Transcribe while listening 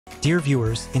Dear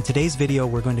viewers, in today's video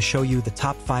we're going to show you the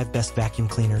top 5 best vacuum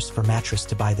cleaners for mattress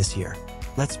to buy this year.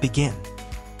 Let's begin.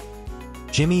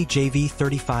 JIGOO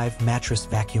JV35 Mattress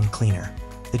Vacuum Cleaner.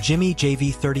 The JIGOO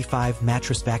JV35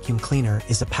 Mattress Vacuum Cleaner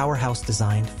is a powerhouse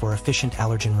designed for efficient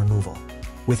allergen removal.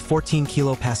 With 14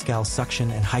 kPa suction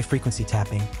and high-frequency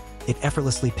tapping, it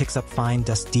effortlessly picks up fine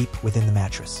dust deep within the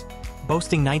mattress.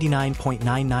 Boasting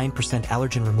 99.99%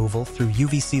 allergen removal through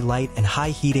UVC light and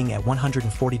high heating at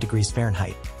 140 degrees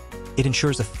Fahrenheit, it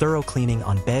ensures a thorough cleaning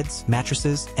on beds,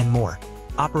 mattresses, and more.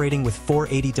 Operating with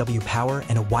 480W power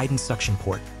and a widened suction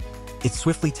port, it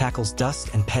swiftly tackles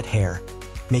dust and pet hair,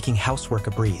 making housework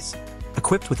a breeze.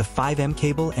 Equipped with a 5M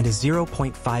cable and a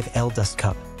 0.5L dust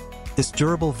cup, this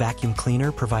durable vacuum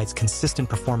cleaner provides consistent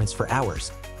performance for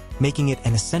hours, making it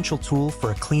an essential tool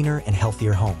for a cleaner and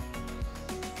healthier home.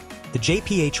 The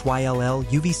JPHYLL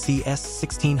UVC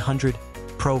S1600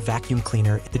 Pro Vacuum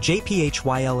Cleaner. The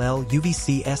JPHYLL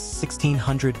UVC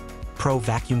S1600 Pro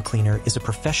Vacuum Cleaner is a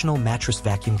professional mattress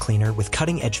vacuum cleaner with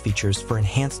cutting-edge features for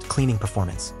enhanced cleaning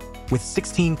performance. With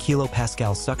 16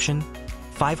 kPa suction,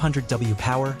 500W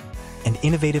power, and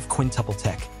innovative quintuple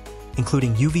tech,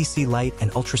 including UVC light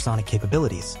and ultrasonic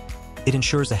capabilities, it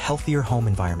ensures a healthier home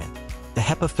environment. The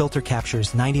HEPA filter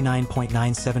captures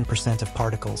 99.97% of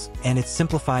particles, and its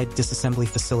simplified disassembly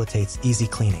facilitates easy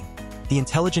cleaning. The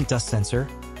intelligent dust sensor,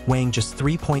 weighing just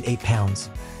 3.8 pounds,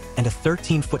 and a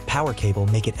 13-foot power cable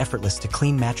make it effortless to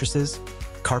clean mattresses,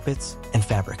 carpets, and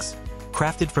fabrics.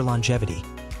 Crafted for longevity,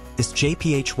 this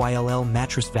JPHYLL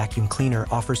mattress vacuum cleaner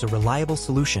offers a reliable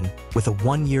solution with a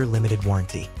 1-year limited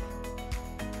warranty.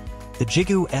 The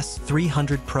JIGOO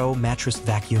S300 Pro Mattress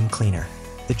Vacuum Cleaner.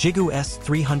 The JIGOO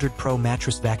S300 Pro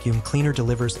Mattress Vacuum Cleaner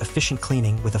delivers efficient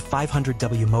cleaning with a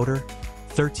 500W motor,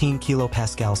 13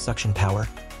 kPa suction power,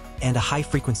 and a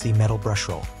high-frequency metal brush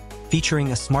roll.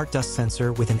 Featuring a smart dust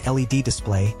sensor with an LED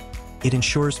display, it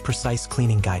ensures precise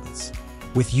cleaning guidance.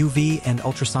 With UV and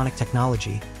ultrasonic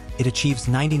technology, it achieves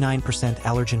 99%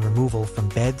 allergen removal from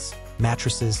beds,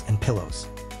 mattresses, and pillows.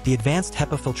 The advanced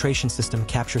HEPA filtration system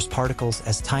captures particles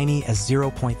as tiny as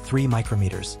 0.3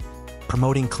 micrometers,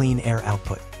 promoting clean air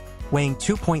output. Weighing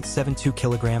 2.72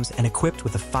 kilograms and equipped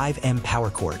with a 5M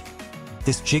power cord,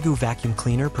 this JIGOO vacuum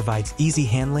cleaner provides easy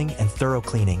handling and thorough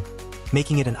cleaning,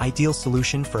 making it an ideal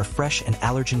solution for a fresh and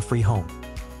allergen-free home.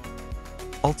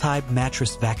 ULTIBE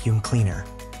Mattress Vacuum Cleaner.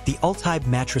 The ULTIBE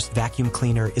Mattress Vacuum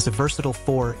Cleaner is a versatile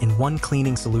 4-in-1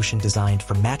 cleaning solution designed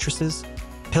for mattresses,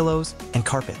 pillows, and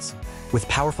carpets. With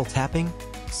powerful tapping,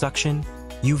 suction,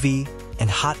 UV,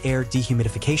 and hot air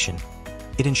dehumidification,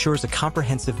 it ensures a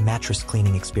comprehensive mattress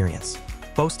cleaning experience.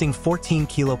 Boasting 14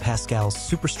 kPa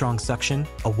super strong suction,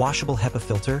 a washable HEPA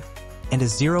filter, and a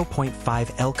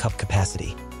 0.5L cup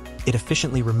capacity, it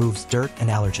efficiently removes dirt and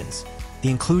allergens. The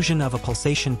inclusion of a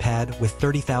pulsation pad with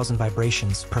 30,000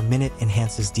 vibrations per minute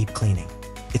enhances deep cleaning.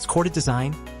 Its corded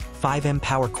design, 5M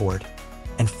power cord,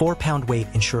 and 4-pound weight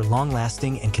ensure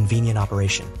long-lasting and convenient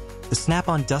operation. The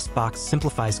snap-on dust box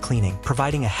simplifies cleaning,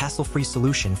 providing a hassle-free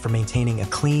solution for maintaining a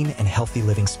clean and healthy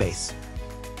living space.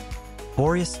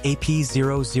 BOREAS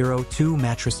AP002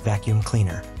 Mattress Vacuum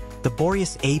Cleaner. The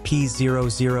BOREAS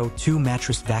AP002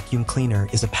 Mattress Vacuum Cleaner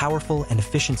is a powerful and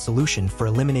efficient solution for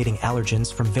eliminating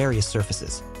allergens from various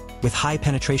surfaces. With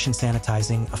high-penetration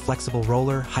sanitizing, a flexible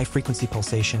roller, high-frequency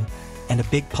pulsation, and a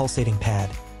big pulsating pad,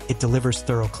 it delivers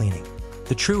thorough cleaning.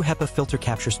 The true HEPA filter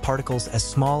captures particles as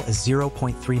small as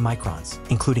 0.3 microns,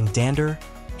 including dander,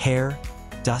 hair,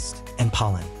 dust, and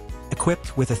pollen.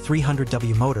 Equipped with a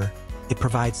 300W motor, it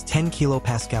provides 10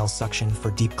 kPa suction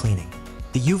for deep cleaning.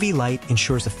 The UV light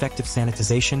ensures effective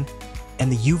sanitization, and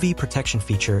the UV protection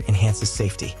feature enhances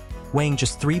safety. Weighing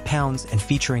just 3 pounds and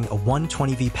featuring a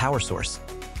 120V power source,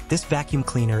 this vacuum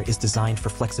cleaner is designed for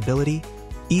flexibility,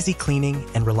 easy cleaning,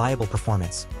 and reliable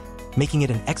performance, making it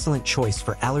an excellent choice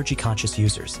for allergy-conscious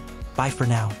users. Bye for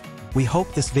now. We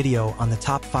hope this video on the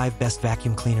top 5 best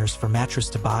vacuum cleaners for mattress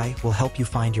to buy will help you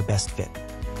find your best fit.